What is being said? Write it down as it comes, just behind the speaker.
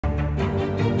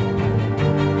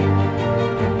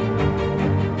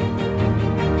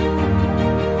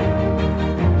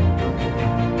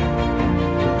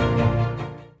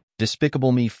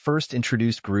Despicable Me first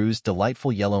introduced Gru's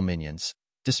delightful yellow minions,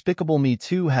 Despicable Me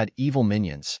 2 had evil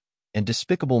minions, and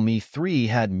Despicable Me 3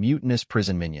 had mutinous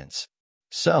prison minions.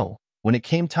 So, when it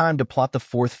came time to plot the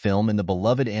fourth film in the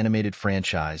beloved animated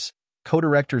franchise,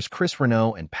 co-directors Chris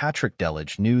Renaud and Patrick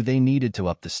Delige knew they needed to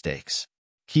up the stakes.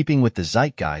 Keeping with the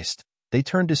zeitgeist, they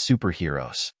turned to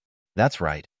superheroes. That's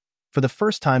right. For the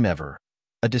first time ever,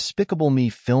 a Despicable Me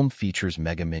film features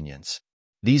Mega Minions.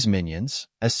 These minions,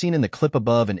 as seen in the clip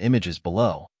above and images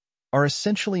below, are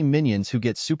essentially minions who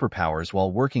get superpowers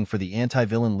while working for the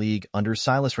anti-villain league under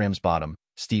Silas Ramsbottom,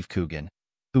 Steve Coogan,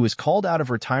 who is called out of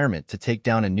retirement to take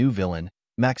down a new villain,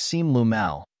 Maxime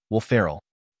Lumal, Will Ferrell.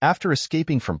 After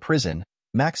escaping from prison,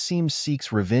 Maxime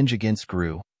seeks revenge against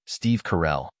Gru, Steve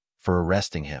Carell, for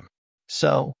arresting him.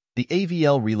 So, the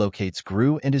AVL relocates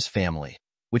Gru and his family,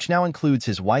 which now includes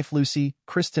his wife Lucy,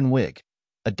 Kristen Wiig,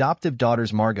 adoptive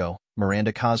daughters Margot,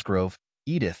 Miranda Cosgrove,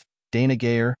 Edith, Dana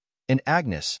Gayer, and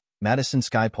Agnes, Madison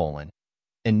Skypolen,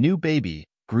 and new baby,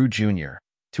 Gru Jr.,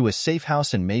 to a safe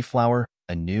house in Mayflower,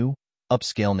 a new,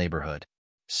 upscale neighborhood.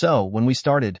 So, when we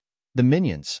started, the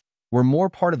Minions were more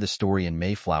part of the story in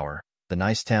Mayflower, the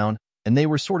nice town, and they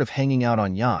were sort of hanging out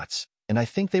on yachts, and I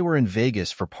think they were in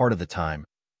Vegas for part of the time,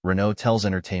 Renaud tells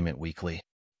Entertainment Weekly.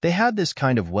 They had this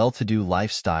kind of well-to-do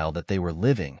lifestyle that they were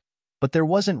living, but there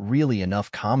wasn't really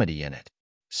enough comedy in it.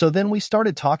 So then we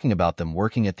started talking about them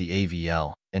working at the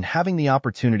AVL and having the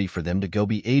opportunity for them to go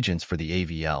be agents for the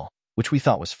AVL, which we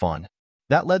thought was fun.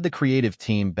 That led the creative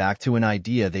team back to an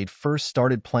idea they'd first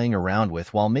started playing around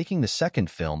with while making the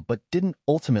second film but didn't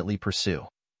ultimately pursue: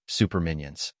 Super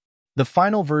Minions. The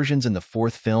final versions in the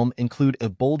fourth film include a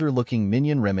bolder-looking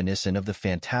minion reminiscent of the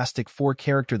Fantastic Four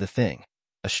character The Thing,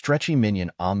 a stretchy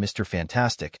minion Mr.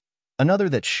 Fantastic, another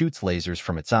that shoots lasers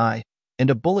from its eye, and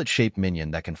a bullet-shaped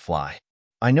minion that can fly.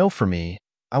 I know for me,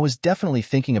 I was definitely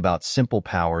thinking about simple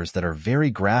powers that are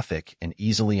very graphic and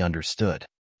easily understood.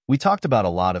 We talked about a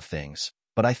lot of things,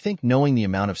 but I think knowing the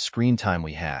amount of screen time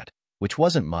we had, which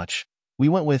wasn't much, we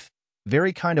went with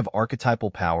very kind of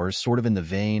archetypal powers sort of in the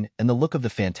vein and the look of the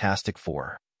Fantastic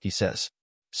Four, he says.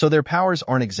 So their powers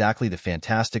aren't exactly the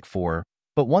Fantastic Four,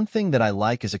 but one thing that I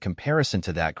like as a comparison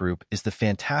to that group is the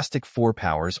Fantastic Four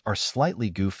powers are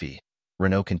slightly goofy,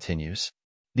 Renaud continues.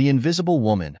 The Invisible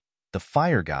Woman, the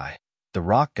Fire Guy, the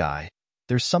Rock Guy,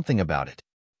 there's something about it.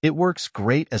 It works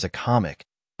great as a comic,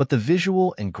 but the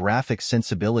visual and graphic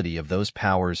sensibility of those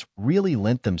powers really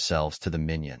lent themselves to the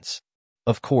Minions.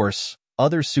 Of course,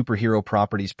 other superhero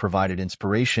properties provided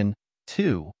inspiration,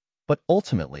 too, but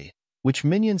ultimately, which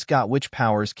Minions got which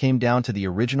powers came down to the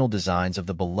original designs of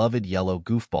the beloved yellow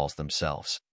goofballs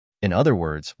themselves. In other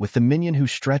words, with the Minion who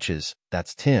stretches,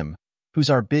 that's Tim, who's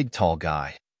our big tall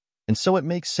guy. And so it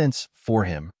makes sense for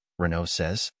him, Renaud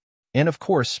says. And of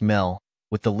course, Mel,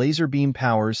 with the laser beam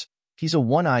powers, he's a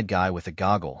one-eyed guy with a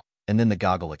goggle, and then the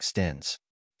goggle extends.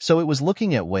 So it was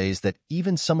looking at ways that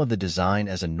even some of the design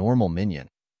as a normal minion,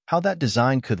 how that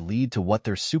design could lead to what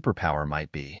their superpower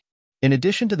might be. In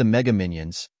addition to the Mega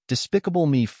Minions, Despicable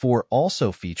Me 4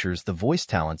 also features the voice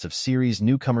talents of series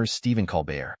newcomers Stephen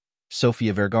Colbert,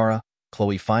 Sofia Vergara,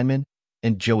 Chloe Fineman,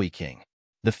 and Joey King.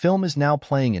 The film is now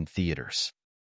playing in theaters.